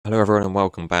Hello everyone and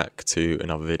welcome back to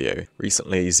another video.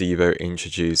 Recently ZIBO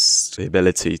introduced the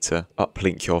ability to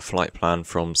uplink your flight plan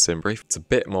from SimBrief. It's a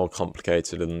bit more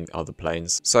complicated than the other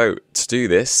planes. So to do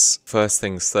this, first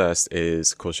things first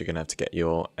is of course you're going to have to get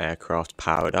your aircraft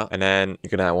powered up, and then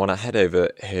you're going to want to head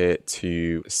over here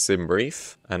to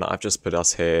SimBrief, and I've just put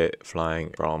us here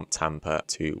flying from Tampa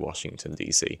to Washington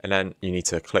DC, and then you need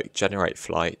to click generate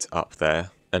flight up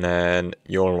there. And then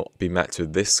you'll be met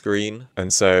with this screen,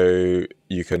 and so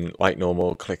you can, like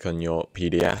normal, click on your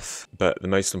PDF, but the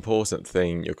most important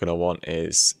thing you're going to want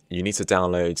is you need to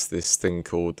download this thing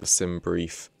called the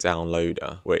SimBrief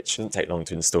downloader, which doesn't take long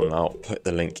to install, and I'll put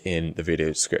the link in the video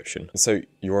description. And so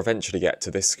you'll eventually get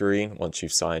to this screen once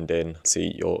you've signed in.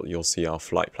 See, you'll see our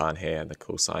flight plan here, and the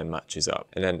call sign matches up.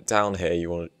 And then down here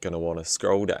you're going to want to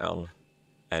scroll down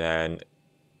and then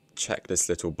check this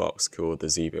little box called the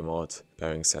ZIBO mod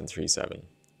Boeing 737,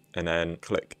 and then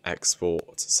click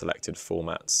export selected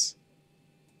formats,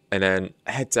 and then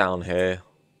head down here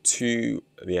to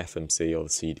the FMC or the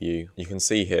CDU. You can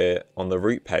see here on the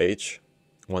route page,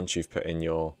 once you've put in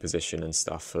your position and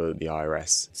stuff for the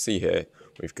IRS, see here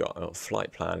we've got a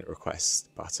flight plan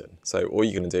request button. So all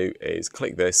you're going to do is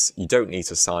click this. You don't need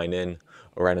to sign in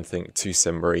or anything to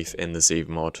SimBrief in the ZIBO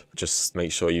mod. Just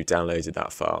make sure you downloaded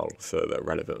that file for the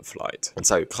relevant flight. And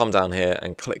so come down here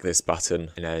and click this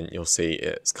button, and then you'll see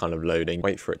it's kind of loading.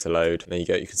 Wait for it to load. There you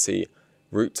go. You can see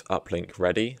route uplink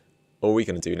ready. All we're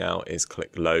going to do now is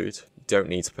click load. You don't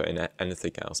need to put in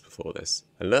anything else before this.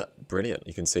 And look, brilliant.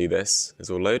 You can see this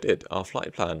is all loaded, our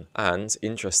flight plan. And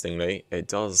interestingly, it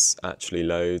does actually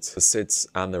load the SIDS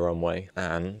and the runway,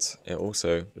 and it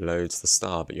also loads the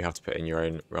star, but you have to put in your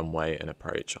own runway and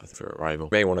approach for arrival.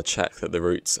 You may want to check that the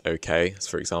route's okay. So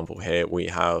for example, here we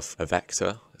have a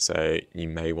vector, so you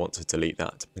may want to delete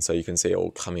that. And so you can see it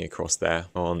all coming across there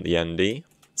on the ND.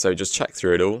 So just check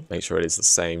through it all, make sure it is the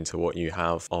same to what you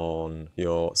have on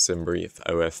your SimBrief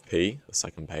OFP, the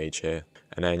second page here,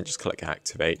 and then just click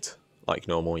activate. Like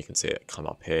normal, you can see it come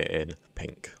up here in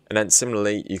pink. And then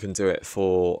similarly, you can do it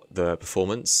for the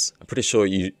performance. I'm pretty sure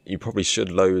you probably should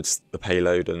load the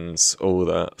payload and all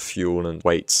the fuel and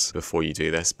weights before you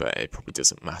do this, but it probably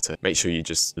doesn't matter. Make sure you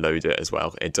just load it as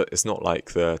well. It's not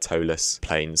like the ToLiss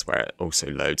planes where it also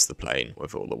loads the plane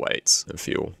with all the weights and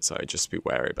fuel. So just be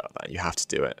wary about that. You have to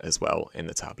do it as well in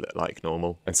the tablet like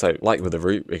normal. And so like with the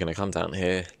route, we're going to come down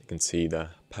here. You can see the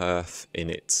perf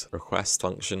init request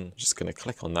function. Just going to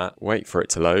click on that, wait for it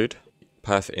to load.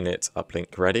 Perf init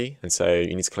uplink ready, and so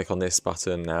you need to click on this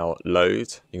button now,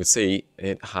 load. You can see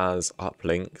it has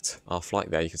uplinked our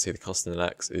flight there. You can see the cost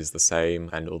index is the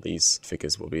same and all these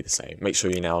figures will be the same. Make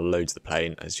sure you now load the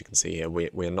plane. As you can see here,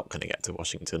 we're not going to get to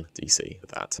Washington DC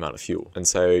with that amount of fuel, and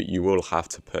so you will have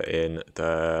to put in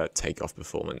the takeoff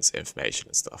performance information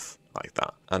and stuff like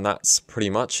that. And that's pretty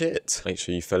much it. Make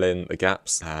sure you fill in the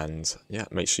gaps, and yeah,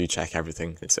 make sure you check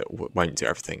everything. It won't do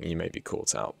everything. You may be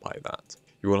caught out by that.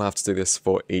 You will have to do this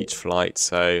for each flight,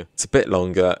 so it's a bit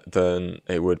longer than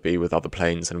it would be with other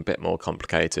planes and a bit more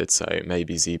complicated, so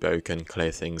maybe ZIBO can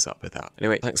clear things up with that.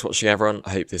 Anyway, thanks for watching everyone.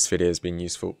 I hope this video has been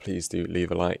useful. Please do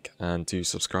leave a like and do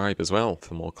subscribe as well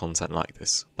for more content like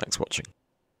this. Thanks for watching.